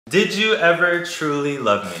Did you ever truly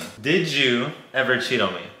love me? Did you ever cheat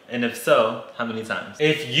on me? And if so, how many times?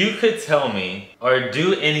 If you could tell me or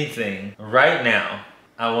do anything right now,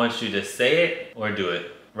 I want you to say it or do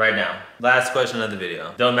it right now. Last question of the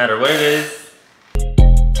video. Don't matter what it is.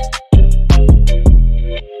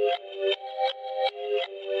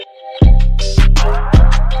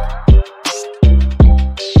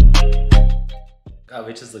 God,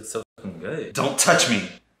 we just look so fucking good. Don't touch me.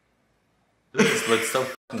 We just look so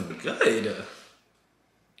fucking good.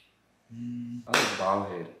 I look bald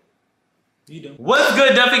headed. You do. What's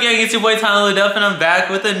good, Duffy Gang? It's your boy Tylan, LeDuff, and I'm back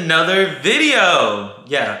with another video.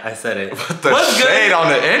 Yeah, I said it. What's shade good? On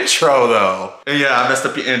the intro, though. Yeah, I messed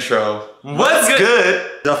up your intro. What's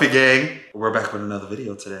good? Duffy Gang? We're back with another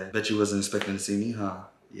video today. Bet you wasn't expecting to see me, huh?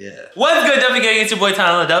 Yeah. What's good, Duffy Gang? It's your boy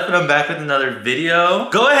Tylan, LeDuff, and I'm back with another video.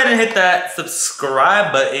 Go ahead and hit that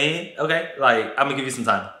subscribe button. Okay, I'm gonna give you some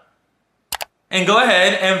time. And go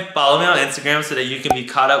ahead and follow me on Instagram so that you can be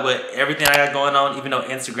caught up with everything I got going on, even though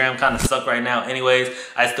Instagram kind of suck right now anyways.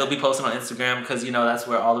 I still be posting on Instagram because, you know, that's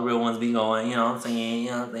where all the real ones be going, you know what I'm saying?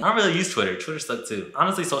 You know what I'm saying? I don't really use Twitter. Twitter sucks too.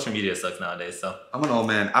 Honestly, social media sucks nowadays, so. I'm an old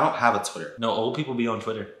man. I don't have a Twitter. No, old people be on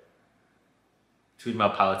Twitter. Tweeting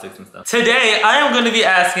about politics and stuff. Today, I am going to be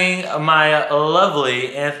asking my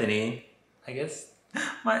lovely Anthony, I guess,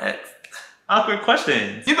 my ex, awkward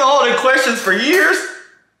questions. You've been holding questions for years?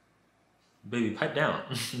 Baby, pipe down.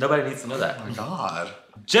 Nobody needs to know that. Oh my God.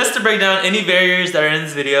 Just to break down any barriers that are in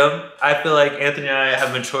this video, I feel like Anthony and I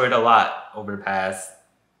have matured a lot over the past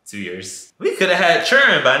 2 years. We could have had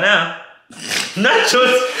churn by now. Not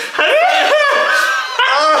just.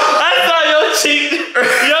 I saw your cheek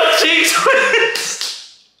twitched.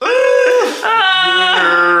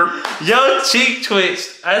 Your cheek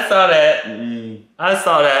twitched. I saw that. I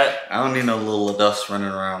saw that. I don't need no little LeDuffs running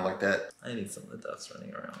around like that. I need some LeDuffs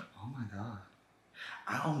running around. Oh my God.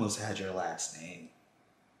 I almost had your last name.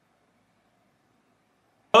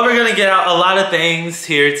 But we're gonna get out a lot of things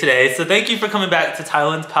here today. So thank you for coming back to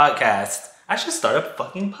Tylan's podcast. I should start a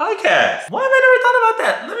fucking podcast. Why have I never thought about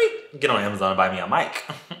that? Let me get on Amazon and buy me a mic.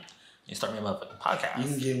 You start me a motherfucking podcast. You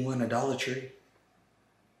can get one at Dollar Tree.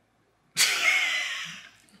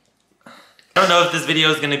 I don't know if this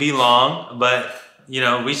video is gonna be long, but you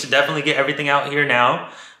know, we should definitely get everything out here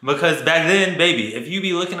now. Because back then, baby, if you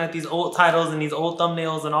be looking at these old titles and these old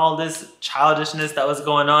thumbnails and all this childishness that was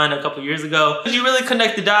going on a couple years ago, did you really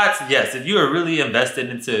connect the dots? Yes, if you were really invested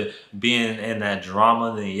into being in that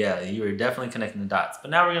drama, then yeah, you were definitely connecting the dots. But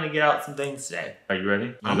now we're gonna get out some things today. Are you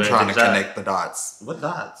ready? I'm trying to connect the dots. What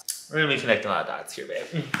dots? We're gonna be connecting a lot of dots here,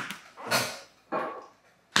 babe.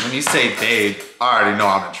 When you say babe, I already know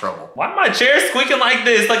I'm in trouble. Why my chair squeaking like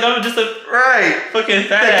this? Like I'm just a fucking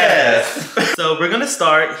fat ass. So we're gonna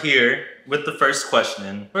start here with the first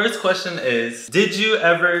question. First question is, did you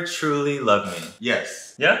ever truly love me?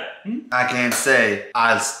 Yes. Yeah? I can say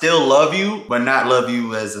I still love you, but not love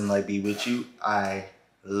you as in like be with you. I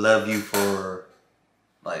love you for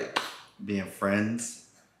like being friends.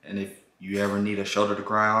 And if you ever need a shoulder to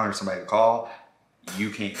cry on or somebody to call, you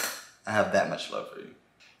can. I have that much love for you.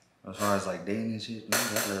 As far as like dating and shit,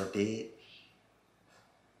 that love dead.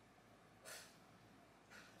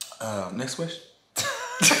 Next question.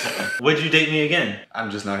 Would you date me again?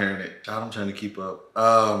 I'm just not hearing it. God, I'm trying to keep up.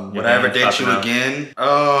 Would I ever date you again?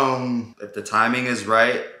 If the timing is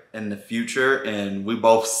right in the future and we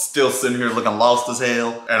both still sitting here looking lost as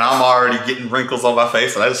hell and I'm already getting wrinkles on my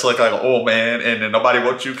face and I just look like an old man and then nobody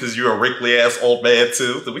wants you because you're a wrinkly ass old man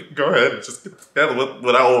too, then we can go ahead and just get together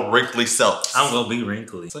with our old wrinkly selves. I'm gonna be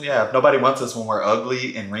wrinkly. So yeah, if nobody wants us when we're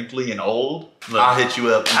ugly and wrinkly and old, look, I'll hit you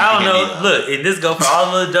up. I don't know. Look, and this go for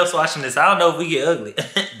all the LeDuffs watching this. I don't know if we get ugly,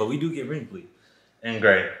 but we do get wrinkly and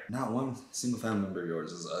gray. Not one single family member of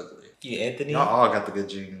yours is ugly. You, Anthony? Y'all all got the good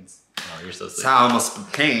genes. Oh, you're so sick. That's how I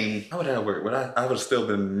almost became. How would that work? I would have still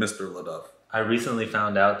been Mr. LeDuff. I recently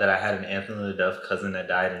found out that I had an Anthony LeDuff cousin that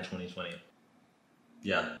died in 2020.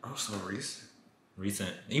 Yeah. Oh, so recent.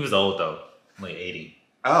 Recent. He was old though, like 80.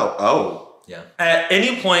 Oh. Yeah. At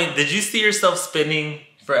any point, did you see yourself spending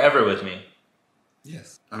forever with me?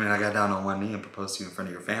 Yes. I mean, I got down on one knee and proposed to you in front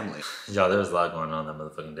of your family. Yo, there was a lot going on that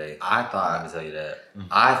motherfucking day. I thought. Let me tell you that.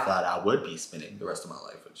 I thought I would be spending the rest of my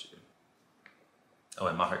life with you. Oh,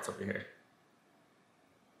 and my heart's over here.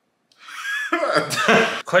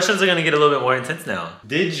 Questions are gonna get a little bit more intense now.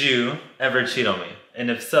 Did you ever cheat on me? And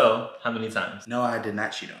if so, how many times? No, I did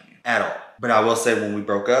not cheat on you at all. But I will say when we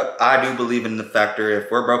broke up, I do believe in the factor if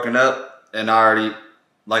we're broken up and I already,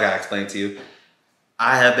 like I explained to you,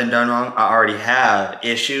 I have been done wrong. I already have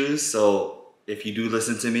issues. So if you do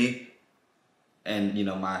listen to me and you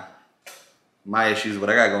know, my my issues, what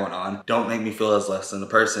I got going on. Don't make me feel as less than a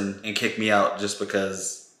person and kick me out just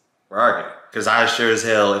because we're arguing. Because I sure as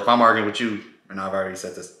hell, if I'm arguing with you, and I've already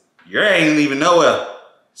said this, you ain't leaving nowhere.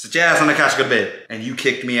 Sit your ass on the couch, go to bed. And you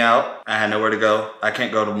kicked me out. I had nowhere to go. I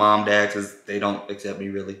can't go to mom, dad, because they don't accept me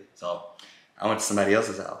really. So I went to somebody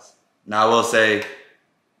else's house. Now I will say,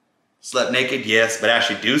 slept naked, yes, but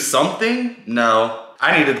actually do something? No.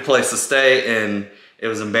 I needed a place to stay, and it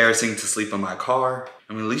was embarrassing to sleep in my car.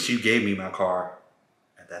 I mean, at least you gave me my car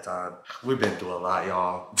at that time. We've been through a lot,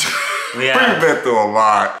 y'all. Yeah. We've been through a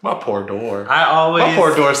lot. My poor door. My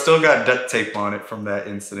poor door still got duct tape on it from that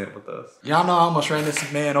incident with us. Y'all know I almost ran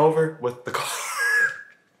this man over with the car.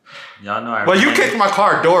 Y'all know I Well, you kicked my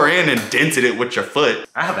car door in and dented it with your foot.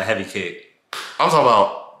 I have a heavy kick. I'm talking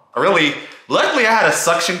about, luckily I had a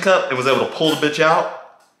suction cup and was able to pull the bitch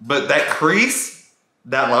out. But that crease,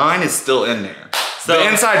 that line is still in there. So the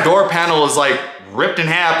inside door panel is like ripped in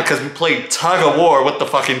half because we played tug of war with the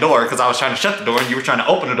fucking door because I was trying to shut the door and you were trying to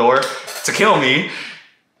open the door to kill me.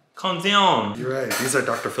 Calm down. You're right. These are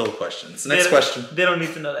Dr. Phil questions. Next question. They don't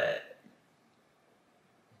need to know that.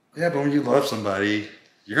 Yeah, but when you love somebody,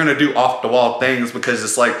 you're gonna do off the wall things because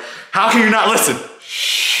it's like, how can you not listen?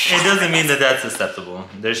 It doesn't mean that that's acceptable.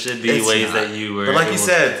 There should be ways that you were. But like you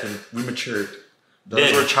said, we matured.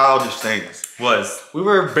 Those were childish things. We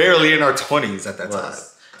were barely in our 20s at that time.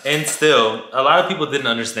 And still, a lot of people didn't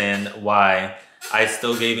understand why I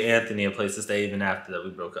still gave Anthony a place to stay even after that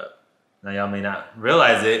we broke up. Now y'all may not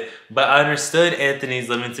realize it, but I understood Anthony's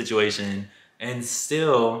living situation and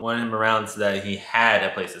still wanted him around so that he had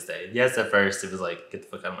a place to stay. Yes, at first it was like, get the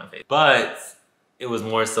fuck out of my face. But it was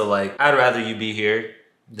more so like, I'd rather you be here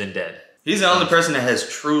than dead. He's the only person that has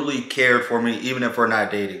truly cared for me, even if we're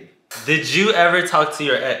not dating. Did you ever talk to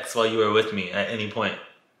your ex while you were with me at any point?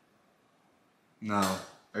 No.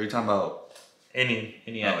 Are you talking about any ex?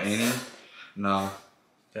 No, any? No.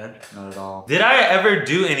 Okay. Not at all. Did I ever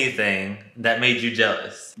do anything that made you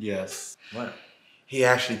jealous? Yes. What? He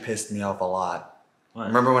actually pissed me off a lot. What?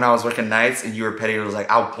 Remember when I was working nights and you were petty and was like,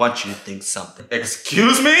 I want you to think something.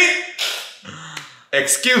 Excuse me?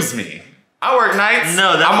 Excuse me. I work nights.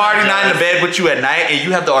 No, that's I'm already not in the bed with you at night and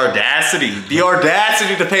you have the audacity to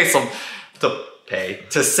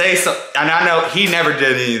say something. And I know he never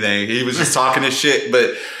did anything. He was just talking his shit,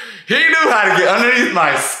 but he knew how to get underneath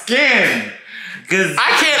my skin. Cause I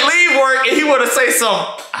can't leave work and he would have say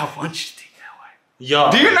something. I want you to think that way. Yo.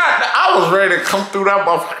 Do you not? I was ready to come through that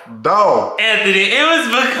motherfucking door. Anthony, it was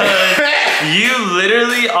because you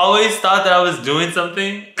literally always thought that I was doing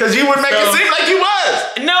something. Cause you would make it seem like you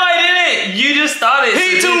was. No, I didn't. You just thought it.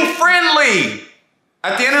 He too friendly.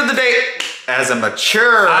 At the end of the day, as a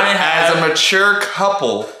mature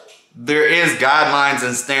couple, there is guidelines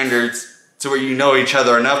and standards to where you know each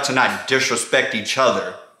other enough to not disrespect each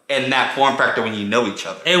other in that form factor when you know each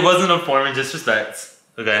other. It wasn't a form of disrespect,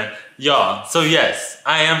 okay? Y'all, so yes,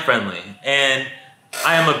 I am friendly and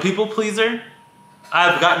I am a people pleaser.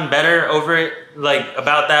 I've gotten better over it,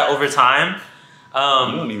 about that over time.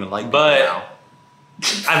 You don't even like people now.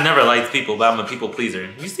 I've never liked people, but I'm a people pleaser.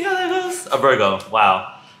 You see how that goes? A Virgo,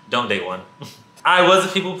 wow. Don't date one. I was a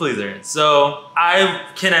people pleaser, so I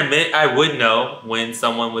can admit I would know when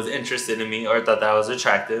someone was interested in me or thought that I was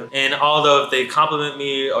attractive. And although if they compliment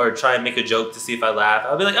me or try and make a joke to see if I laugh,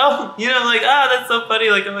 I'll be like, oh, that's so funny,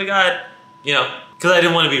 oh my God, because I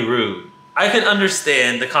didn't want to be rude. I could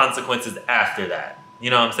understand the consequences after that. You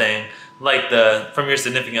know what I'm saying? From your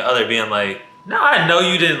significant other being like, no, I know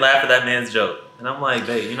you didn't laugh at that man's joke. And I'm like,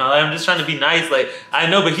 babe, I'm just trying to be nice. I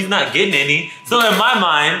know, but he's not getting any. So in my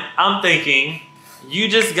mind, I'm thinking, you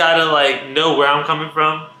just gotta know where I'm coming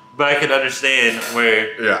from, but I can understand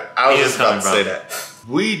where I was just about to say that.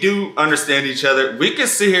 We do understand each other. We can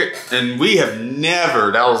sit here and we have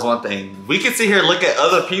never, that was one thing. We can sit here and look at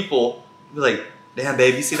other people and be like, damn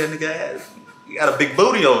babe, you see that nigga ass? You got a big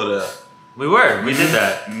booty over there. We did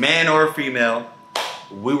that. Man or female.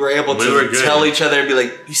 We were able to tell each other and be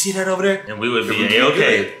like, you see that over there? And we would be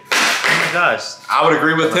okay. Oh my gosh. I would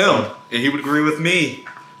agree with him and he would agree with me.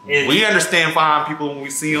 We understand fine people when we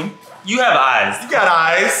see them. You have eyes. You got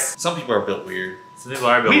eyes. Some people are built weird. Some people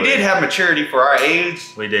are built weird. We did have maturity for our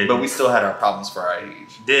age. We did. But we still had our problems for our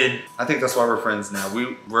age. Did. I think that's why we're friends now.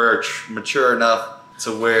 We're mature enough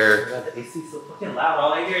to where... God, the AC is so fucking loud.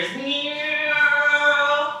 All I hear is...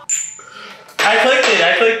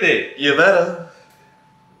 I clicked it. You better.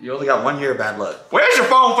 You only got 1 year of bad luck. Where's your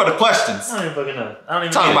phone for the questions? I don't even fucking know. I don't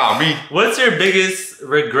even Talking about me. What's your biggest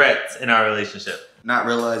regret in our relationship? Not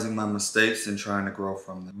realizing my mistakes and trying to grow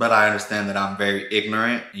from them. But I understand that I'm very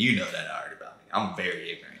ignorant. You know that already about me. I'm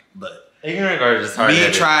very ignorant. But ignorant or just hard-headed?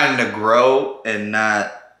 Me trying to grow and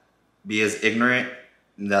not be as ignorant,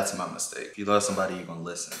 that's my mistake. If you love somebody, you're gonna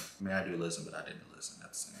listen. I mean, I do listen, but I didn't listen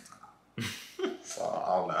at the same time. So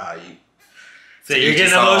I don't know how you. So you're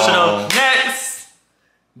getting emotional. Next!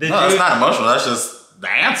 No, that's not emotional. That's just the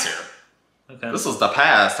answer. Okay. This was the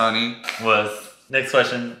past, honey. Next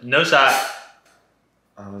question. No shot.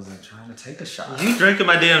 I wasn't trying to take a shot. You drinking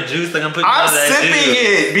my damn juice like I'm putting I'm out that sipping juice.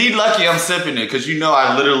 it. Be lucky I'm sipping it, because you know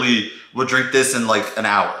I literally would drink this in like an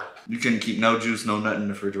hour. You can keep no juice, no nothing in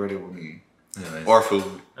the refrigerator with me. Anyways. Or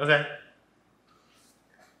food. Okay.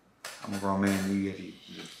 I'm a grown man. You get it.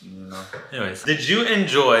 You know. Anyways, did you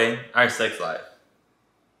enjoy our sex life?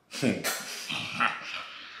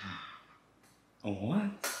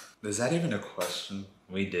 What? Is that even a question?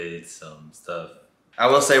 We did some stuff. I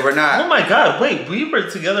will say we're not. Oh my God, wait, we were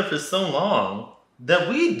together for so long that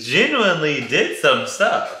we genuinely did some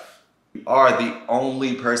stuff. You are the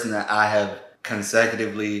only person that I have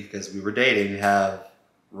consecutively, because we were dating, have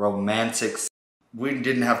romantic. We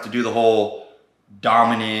didn't have to do the whole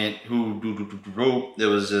dominant it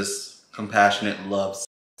was just compassionate love.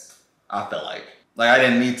 I felt like I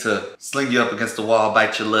didn't need to sling you up against the wall,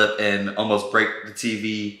 bite your lip, and almost break the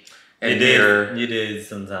TV. And You did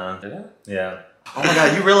sometimes. Did I? Yeah. Oh my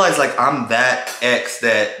God, you realize like I'm that ex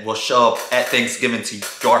that will show up at Thanksgiving to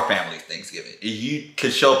your family's Thanksgiving. You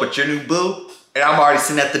could show up with your new boo, and I'm already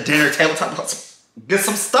sitting at the dinner table talking about get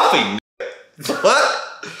some stuffing.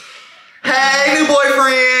 What? Hey, new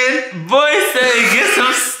boyfriend. Boy say get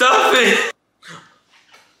some stuffing.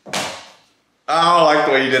 I don't like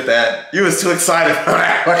the way you did that. You was too excited for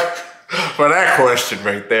that question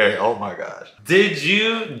right there. Oh my gosh. Do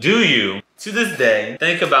you, to this day,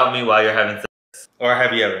 think about me while you're having sex? Or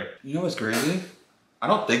have you ever? You know what's crazy? I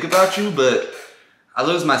don't think about you, but I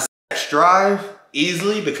lose my sex drive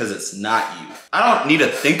easily because it's not you. I don't need to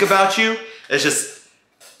think about you. It's just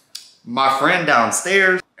my friend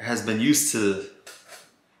downstairs has been used to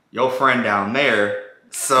your friend down there.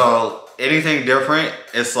 So anything different,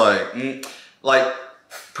 it's like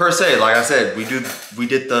per se, like I said, we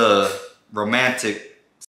did the romantic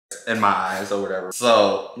in my eyes or whatever.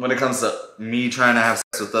 So when it comes to me trying to have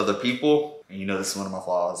sex with other people, and you know this is one of my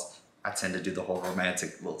flaws, I tend to do the whole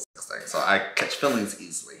romantic little sex thing. So I catch feelings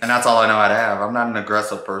easily. And that's all I know how to have. I'm not an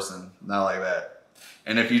aggressive person, not like that.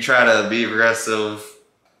 And if you try to be aggressive,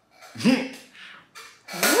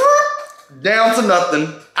 down to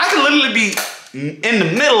nothing. I can literally be in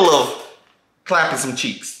the middle of clapping some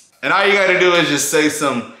cheeks. And all you gotta do is just say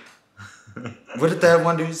some, what did that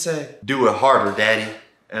one dude say? Do it harder, daddy.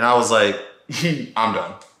 And I was like, I'm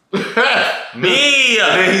done. Me!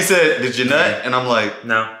 And then he said, did you nut? And I'm like,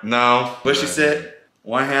 no. No. What she said?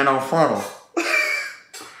 One hand on frontal.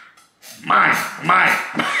 Mine.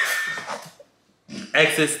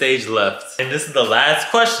 Exit stage left. And this is the last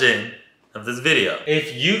question of this video.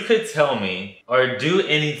 If you could tell me or do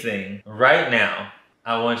anything right now,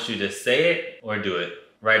 I want you to say it or do it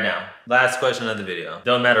right now. Last question of the video.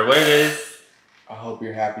 Don't matter what it is. I hope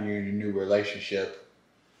you're happy in your new relationship.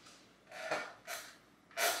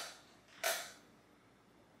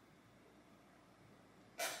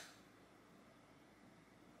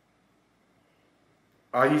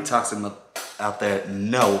 All you toxic out there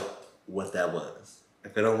know what that was.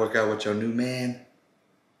 If it don't work out with your new man,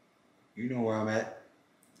 you know where I'm at.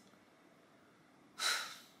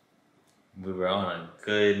 We were on a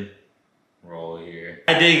good roll here.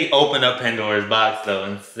 I did open up Pandora's box though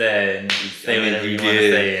and said, say whatever you want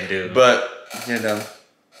to say and do. But, you know,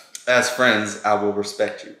 as friends, I will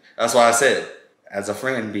respect you. That's why I said, as a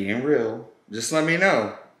friend, being real, just let me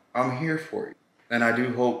know. I'm here for you. And I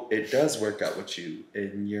do hope it does work out with you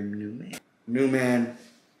and your new man. New man,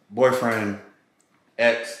 boyfriend,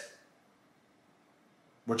 ex,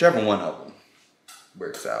 whichever one of them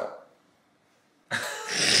works out.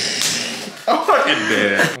 I'm fucking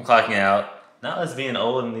dead. I'm clocking out. Now us being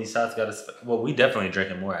old and these shots got us. Well, we definitely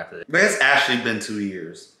drinking more after this. But it's actually been 2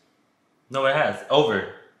 years. No, it has.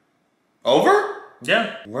 Over. Over?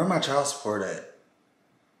 Yeah. Where my child support at?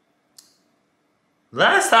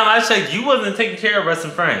 Last time I checked, you wasn't taking care of us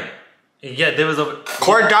and Frank. Yeah, there was over.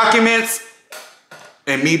 Court documents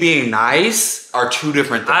and me being nice are two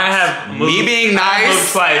different things. I have moved. Me being nice. I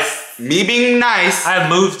moved twice. Me being nice. I have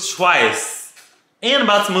moved twice. And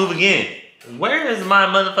about to move again. Where is my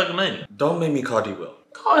motherfucking money? Don't make me call D-Will.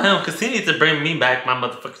 Call him, because he needs to bring me back my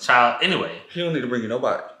motherfucking child anyway. He don't need to bring you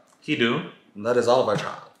nobody. He do. That is all of our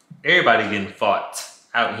child. Everybody getting fought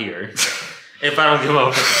out here. If I don't give my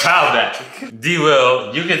motherfucking child back.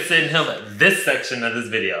 D-Will, you can send him this section of this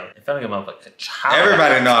video. If I don't give my motherfucking child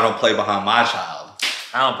Everybody back. know I don't play behind my child.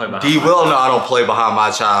 I don't play behind D-Will know I don't play behind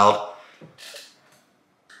my child.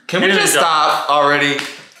 Can we just stop already?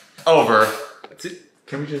 over.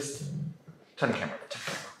 Can we just turn the camera?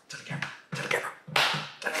 Turn the camera.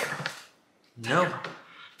 No.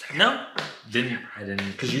 No. I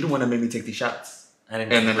didn't. Because you the one that made me take these shots. I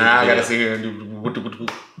didn't. And then now I gotta sit here and do.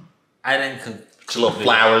 I didn't. Your little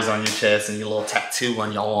flowers on your chest and your little tattoo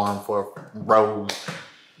on your arm for a rose.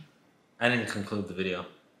 I didn't conclude the video.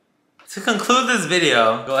 To conclude this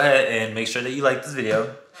video, go ahead and make sure that you like this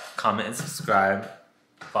video, comment and subscribe,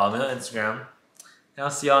 follow me on Instagram, and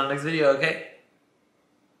I'll see y'all in the next video, okay?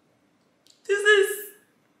 This is.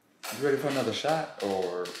 You ready for another shot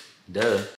or? Duh.